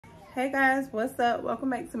Hey guys, what's up?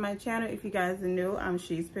 Welcome back to my channel. If you guys are new, I'm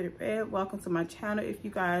She's Pretty Red. Welcome to my channel if you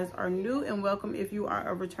guys are new, and welcome if you are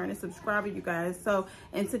a returning subscriber, you guys. So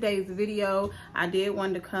in today's video, I did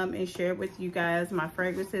want to come and share with you guys my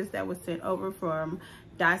fragrances that was sent over from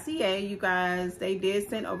Dossier. You guys, they did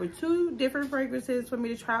send over 2 different fragrances for me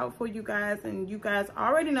to try out for you guys, and you guys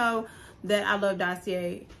already know that I love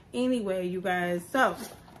Dossier anyway, you guys. So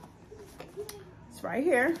right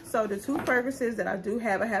here. So the 2 fragrances that I do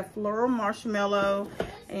have, I have Floral Marshmallow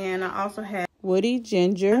and I also have Woody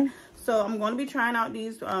Ginger. So I'm going to be trying out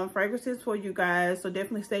these fragrances for you guys, so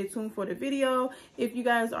definitely stay tuned for the video. If you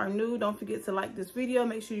guys are new, don't forget to like this video.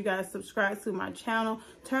 Make sure you guys subscribe to my channel.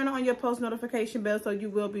 Turn on your post notification bell so you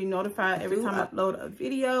will be notified every time I upload a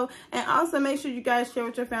video. And also make sure you guys share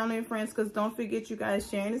with your family and friends, because don't forget, you guys,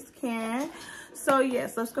 sharing is caring. So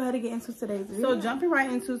yes, let's go ahead and get into today's video. So jumping right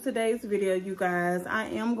into today's video, you guys, I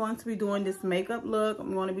am going to be doing this makeup look.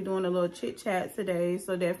 I'm going to be doing a little chit chat today,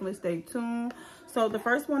 so definitely stay tuned. So the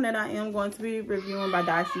first one that I am going to be reviewing by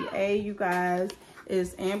Dossier, you guys,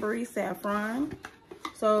 is Ambery Saffron.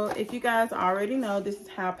 So if you guys already know, this is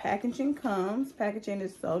how packaging comes. Packaging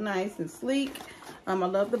is so nice and sleek. I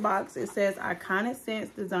love the box. It says iconic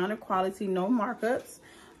scents, designer quality, no markups.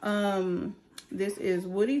 This is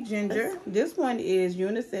Woody Ginger. This one is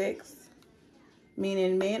unisex,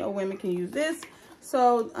 meaning men or women can use this.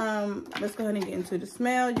 So let's go ahead and get into the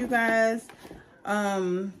smell, you guys.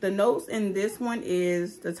 The notes in this one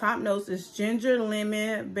is, the top notes is ginger,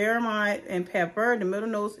 lemon, bergamot, and pepper. The middle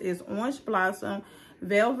notes is orange blossom,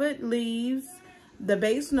 velvet leaves. The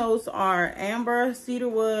base notes are amber,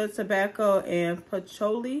 cedarwood, tobacco, and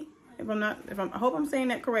patchouli. I hope I'm saying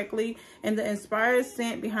that correctly. And the inspired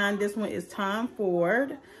scent behind this one is Tom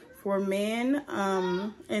Ford for men.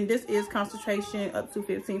 And this is concentration up to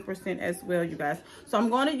 15% as well, you guys. So I'm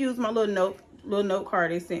going to use my little note card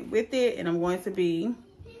they sent with it, and I'm going to be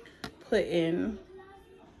putting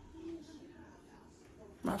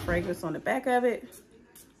my fragrance on the back of it.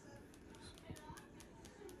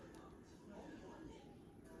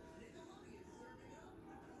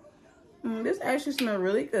 This actually smells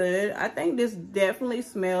really good. I think this definitely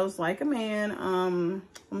smells like a man.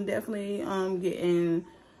 I'm definitely getting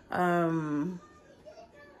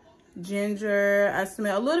ginger. I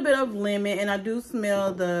smell a little bit of lemon, and I do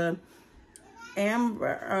smell the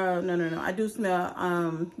amber. I do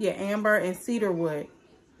smell yeah, amber and cedarwood.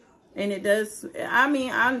 And it does, I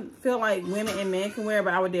mean, I feel like women and men can wear,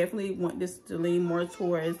 but I would definitely want this to lean more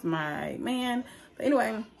towards my man. But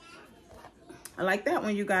anyway, I like that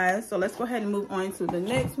one, you guys. So let's go ahead and move on to the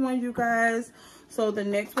next one, you guys. So the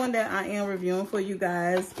next one that I am reviewing for you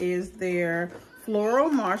guys is their Floral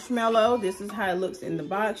Marshmallow. This is how it looks in the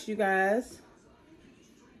box, you guys.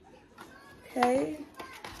 Okay.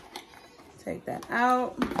 Take that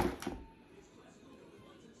out.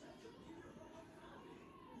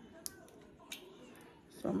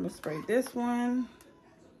 So I'm gonna spray this one.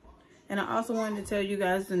 And I also wanted to tell you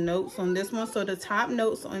guys the notes on this one. So the top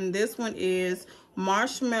notes on this one is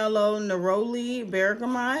marshmallow, neroli,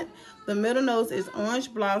 bergamot. The middle notes is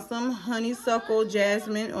orange blossom, honeysuckle,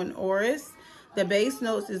 jasmine, and orris. The base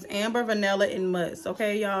notes is amber, vanilla, and musk.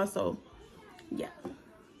 Okay, y'all? So, yeah.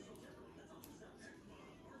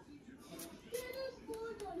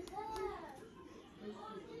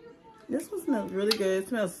 This one smells really good. It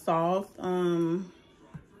smells soft.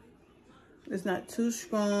 It's not too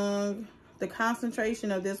strong. The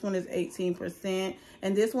concentration of this one is 18%.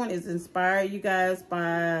 And this one is inspired, you guys,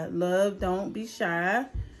 by Love Don't Be Shy.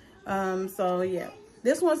 So, yeah.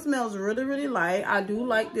 This one smells really, really light. I do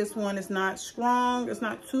like this one. It's not strong. It's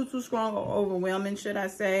not too strong or overwhelming, should I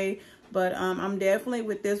say. But I'm definitely,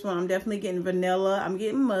 with this one, I'm definitely getting vanilla. I'm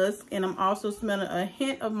getting musk. And I'm also smelling a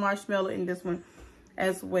hint of marshmallow in this one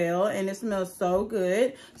as well, and it smells so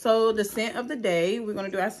good. So the scent of the day, we're going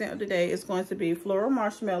to do our scent of the day, is going to be Floral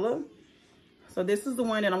Marshmallow. So this is the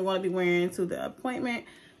one that I'm going to be wearing to the appointment.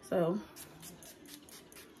 So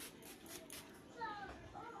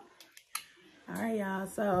all right, y'all,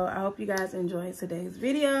 so I hope you guys enjoyed today's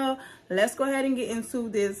video. Let's go ahead and get into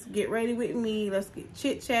this. Get ready with me. Let's get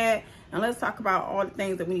chit chat, and let's talk about all the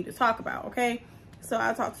things that we need to talk about. Okay, so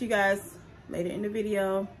I'll talk to you guys later in the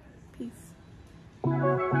video. Peace.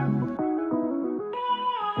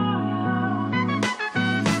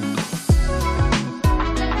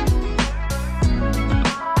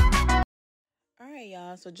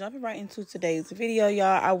 Y'all, so jumping right into today's video,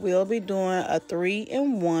 y'all, I will be doing a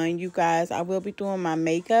 3-in-1, you guys. I will be doing my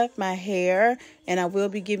makeup, my hair, and I will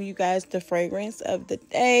be giving you guys the fragrance of the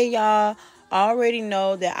day, y'all. already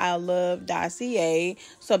know that I love Dossier.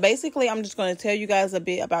 So basically, I'm just going to tell you guys a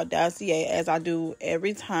bit about Dossier, as I do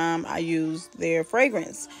every time I use their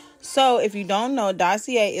fragrance. So if you don't know,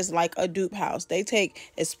 Dossier is like a dupe house. They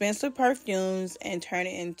take expensive perfumes and turn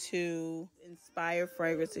it into inspired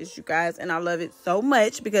fragrances, you guys. And I love it so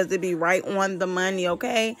much because it be right on the money,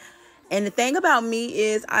 okay? And the thing about me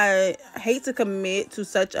is I hate to commit to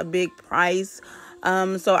such a big price.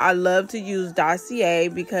 So I love to use Dossier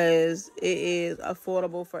because it is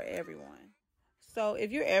affordable for everyone. So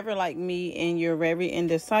if you're ever like me and you're very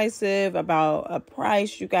indecisive about a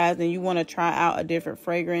price, you guys, and you want to try out a different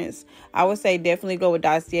fragrance, I would say definitely go with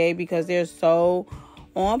Dossier because they're so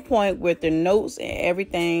on point with the notes and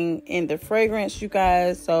everything in the fragrance, you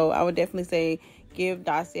guys. So I would definitely say give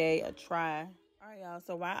Dossier a try. All right, y'all.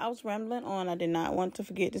 So while I was rambling on, I did not want to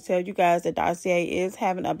forget to tell you guys that Dossier is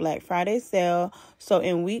having a Black Friday sale. So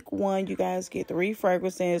in week 1, you guys get 3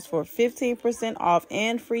 fragrances for 15% off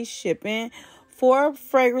and free shipping. 4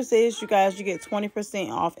 fragrances, you guys, you get 20%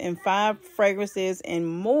 off, and 5 fragrances and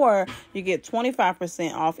more, you get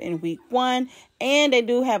 25% off in week 1. And they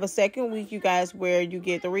do have a second week, you guys, where you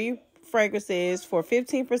get 3 fragrances for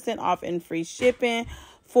 15% off and free shipping,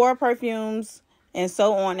 4 perfumes, and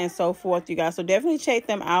so on and so forth, you guys. So definitely check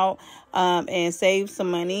them out and save some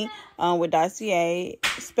money with Dossier,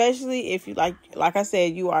 especially if you like I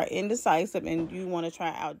said, you are indecisive and you want to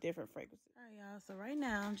try out different fragrances. So right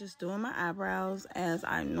now I'm just doing my eyebrows as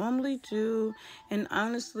I normally do, and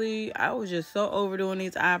honestly I was just so overdoing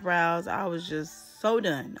these eyebrows. I was just so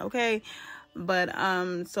done, okay? But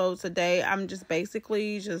so today I'm just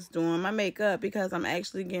basically just doing my makeup because I'm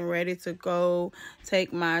actually getting ready to go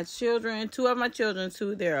take my children, 2 of my children,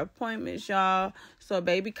 to their appointments, y'all. So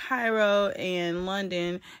baby Cairo and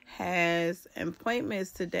London has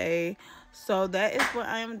appointments today, so that is what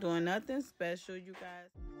I am doing. Nothing special, you guys.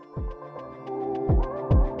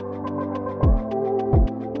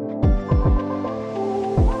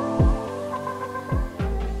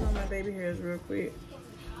 Hairs real quick,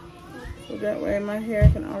 so that way my hair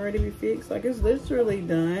can already be fixed. Like, it's literally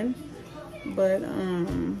done, but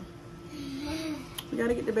we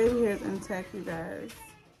gotta get the baby hairs intact, you guys.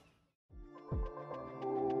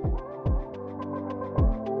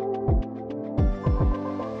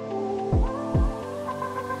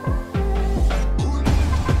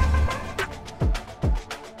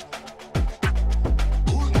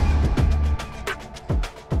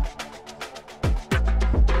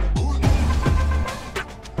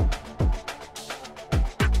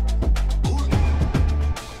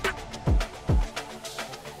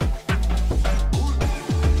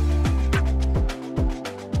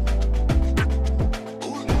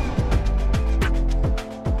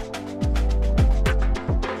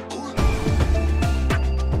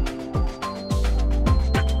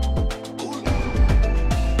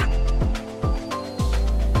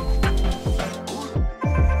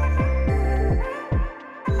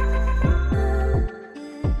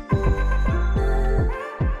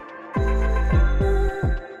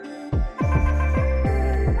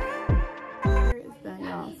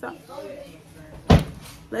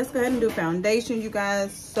 Let's go ahead and do foundation, you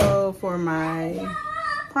guys. So for my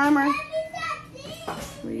primer,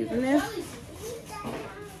 we're using this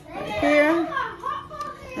right here.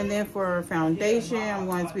 And then for foundation, I'm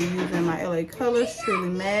going to be using my LA Colors Truly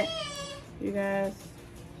Matte, you guys.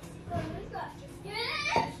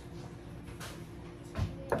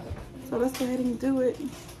 So let's go ahead and do it.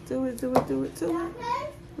 Do it.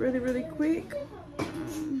 Really, really quick.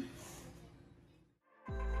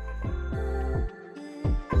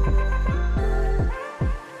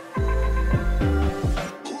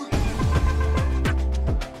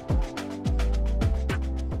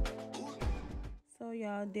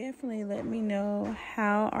 Y'all definitely let me know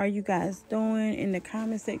how are you guys doing in the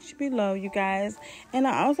comment section below, you guys. And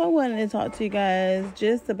I also wanted to talk to you guys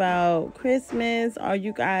just about Christmas. Are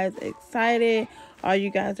you guys excited? Are you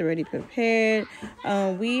guys already prepared?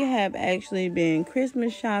 We have actually been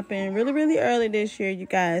Christmas shopping really early this year, you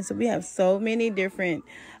guys. So we have so many different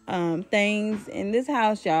things in this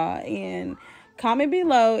house, y'all. And comment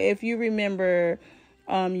below if you remember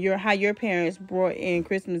how your parents brought in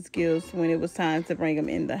Christmas gifts when it was time to bring them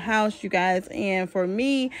in the house, you guys. And for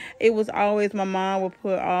me, it was always my mom would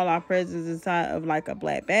put all our presents inside of like a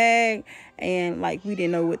black bag, and like we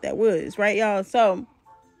didn't know what that was, right, y'all? So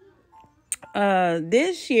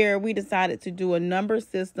this year we decided to do a number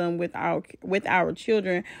system with our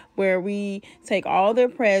children, where we take all their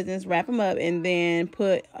presents, wrap them up, and then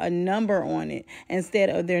put a number on it instead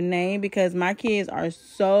of their name, because my kids are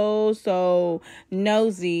so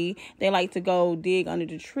nosy. They like to go dig under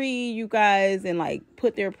the tree, you guys, and like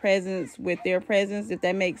put their presents with their presents, if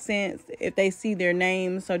that makes sense, if they see their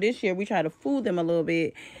names. So this year we try to fool them a little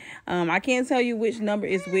bit. I can't tell you which number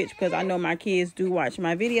is which, because I know my kids do watch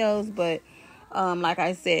my videos, but like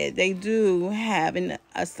I said, they do have an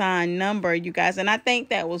assigned number, you guys. And I think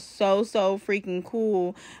that was so freaking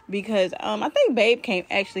cool, because I think Babe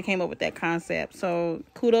came up with that concept. So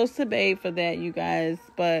kudos to Babe for that, you guys.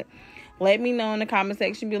 But let me know in the comment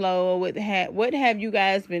section below what have you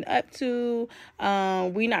guys been up to.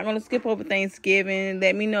 We're not going to skip over Thanksgiving.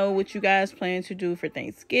 Let me know what you guys plan to do for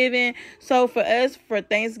Thanksgiving. So for us, for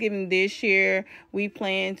Thanksgiving this year, we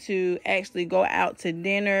plan to actually go out to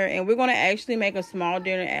dinner. And we're going to actually make a small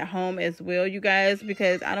dinner at home as well, you guys.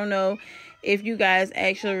 Because I don't know if you guys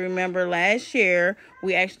actually remember, last year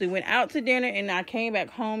we actually went out to dinner and I came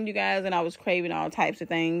back home, you guys, and I was craving all types of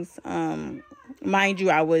things. Mind you,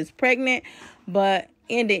 I was pregnant, but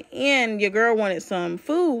in the end, your girl wanted some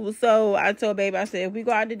food. So I told Babe, I said, if we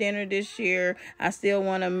go out to dinner this year, I still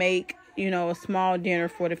want to make, you know, a small dinner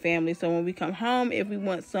for the family. So when we come home, if we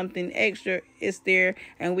want something extra, it's there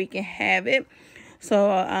and we can have it. So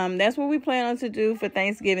that's what we plan on to do for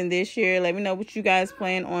Thanksgiving this year. Let me know what you guys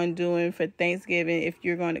plan on doing for Thanksgiving, if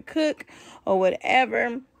you're going to cook or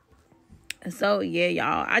whatever. So yeah,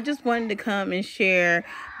 y'all, I just wanted to come and share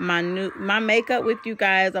my makeup with you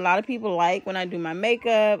guys. A lot of people like when I do my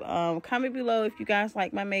makeup. Comment below if you guys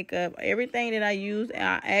like my makeup. Everything that I use,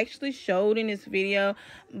 I actually showed in this video.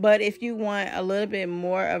 But if you want a little bit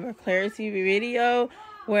more of a clarity video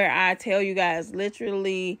where I tell you guys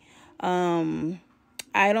literally item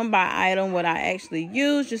by item what I actually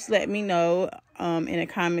use, just let me know in the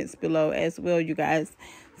comments below as well, you guys.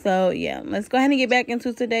 So yeah, let's go ahead and get back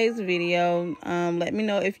into today's video. Let me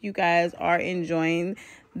know if you guys are enjoying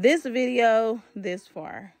this video this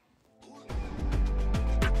far.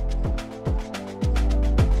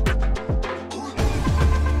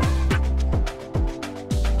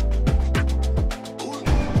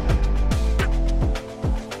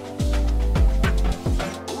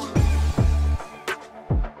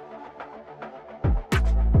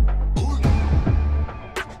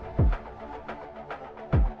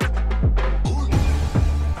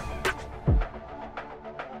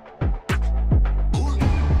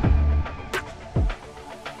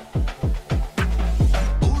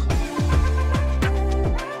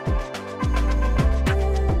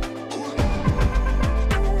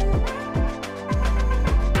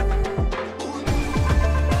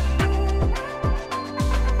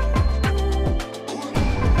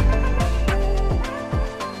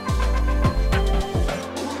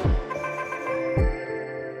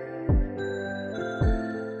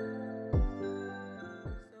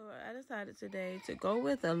 Today to go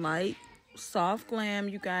with a light soft glam,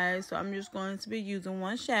 you guys. So I'm just going to be using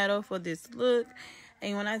one shadow for this look.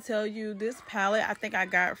 And when I tell you, this palette I think I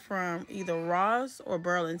got from either Ross or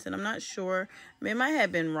Burlington, I'm not sure. It might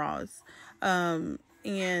have been Ross. And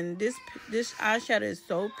this eyeshadow is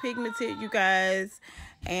so pigmented, you guys,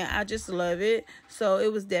 and I just love it. So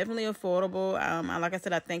it was definitely affordable. Like I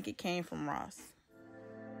said, I think it came from Ross.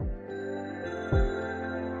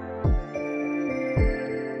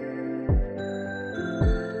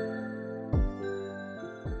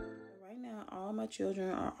 My children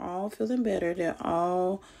are all feeling better. They're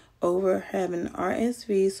all over having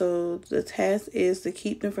RSV, so the task is to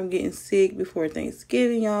keep them from getting sick before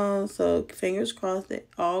Thanksgiving, y'all. So fingers crossed that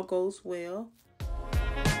all goes well.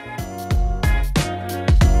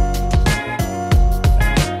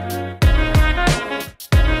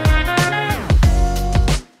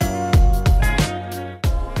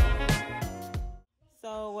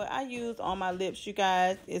 So what I use on my lips, you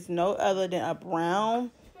guys, is no other than a brown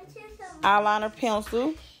eyeliner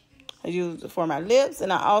pencil. I used it for my lips,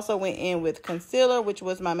 and I also went in with concealer, which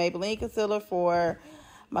was my Maybelline concealer for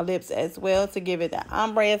my lips as well, to give it the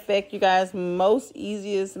ombre effect, you guys. Most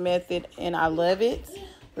easiest method, and I love it.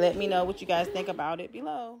 Let me know what you guys think about it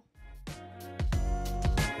below.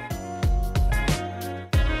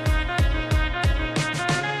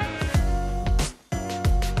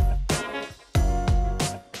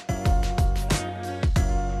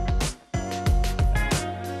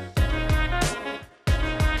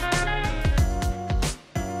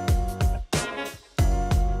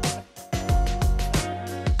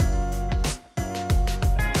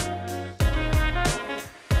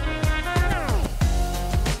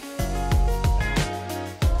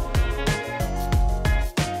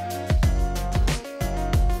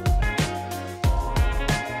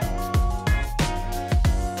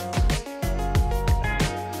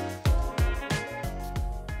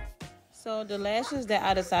 So the lashes that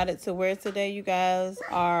I decided to wear today, you guys,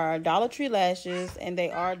 are Dollar Tree lashes, and they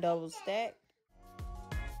are double stacked.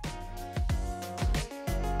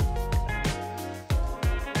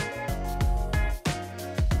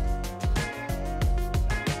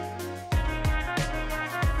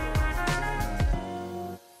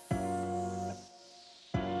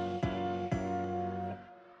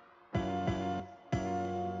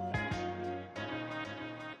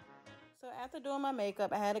 So after doing my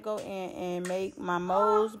makeup, I had to go in and make my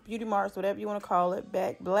moles, beauty marks, whatever you want to call it,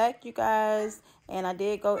 back black, you guys. And I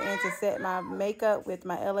did go in to set my makeup with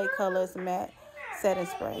my LA Colors matte setting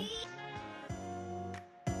spray.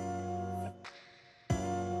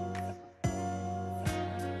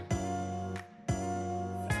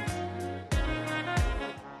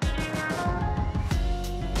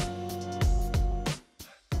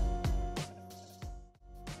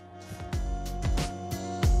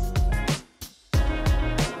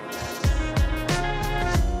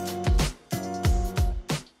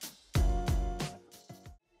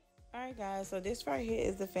 Alright guys, so this right here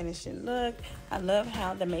is the finishing look. I love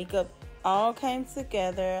how the makeup all came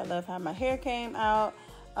together. I love how my hair came out.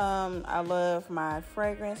 I love my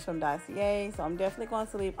fragrance from Dossier. So I'm definitely going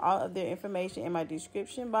to leave all of their information in my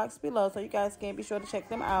description box below, so you guys can be sure to check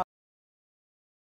them out.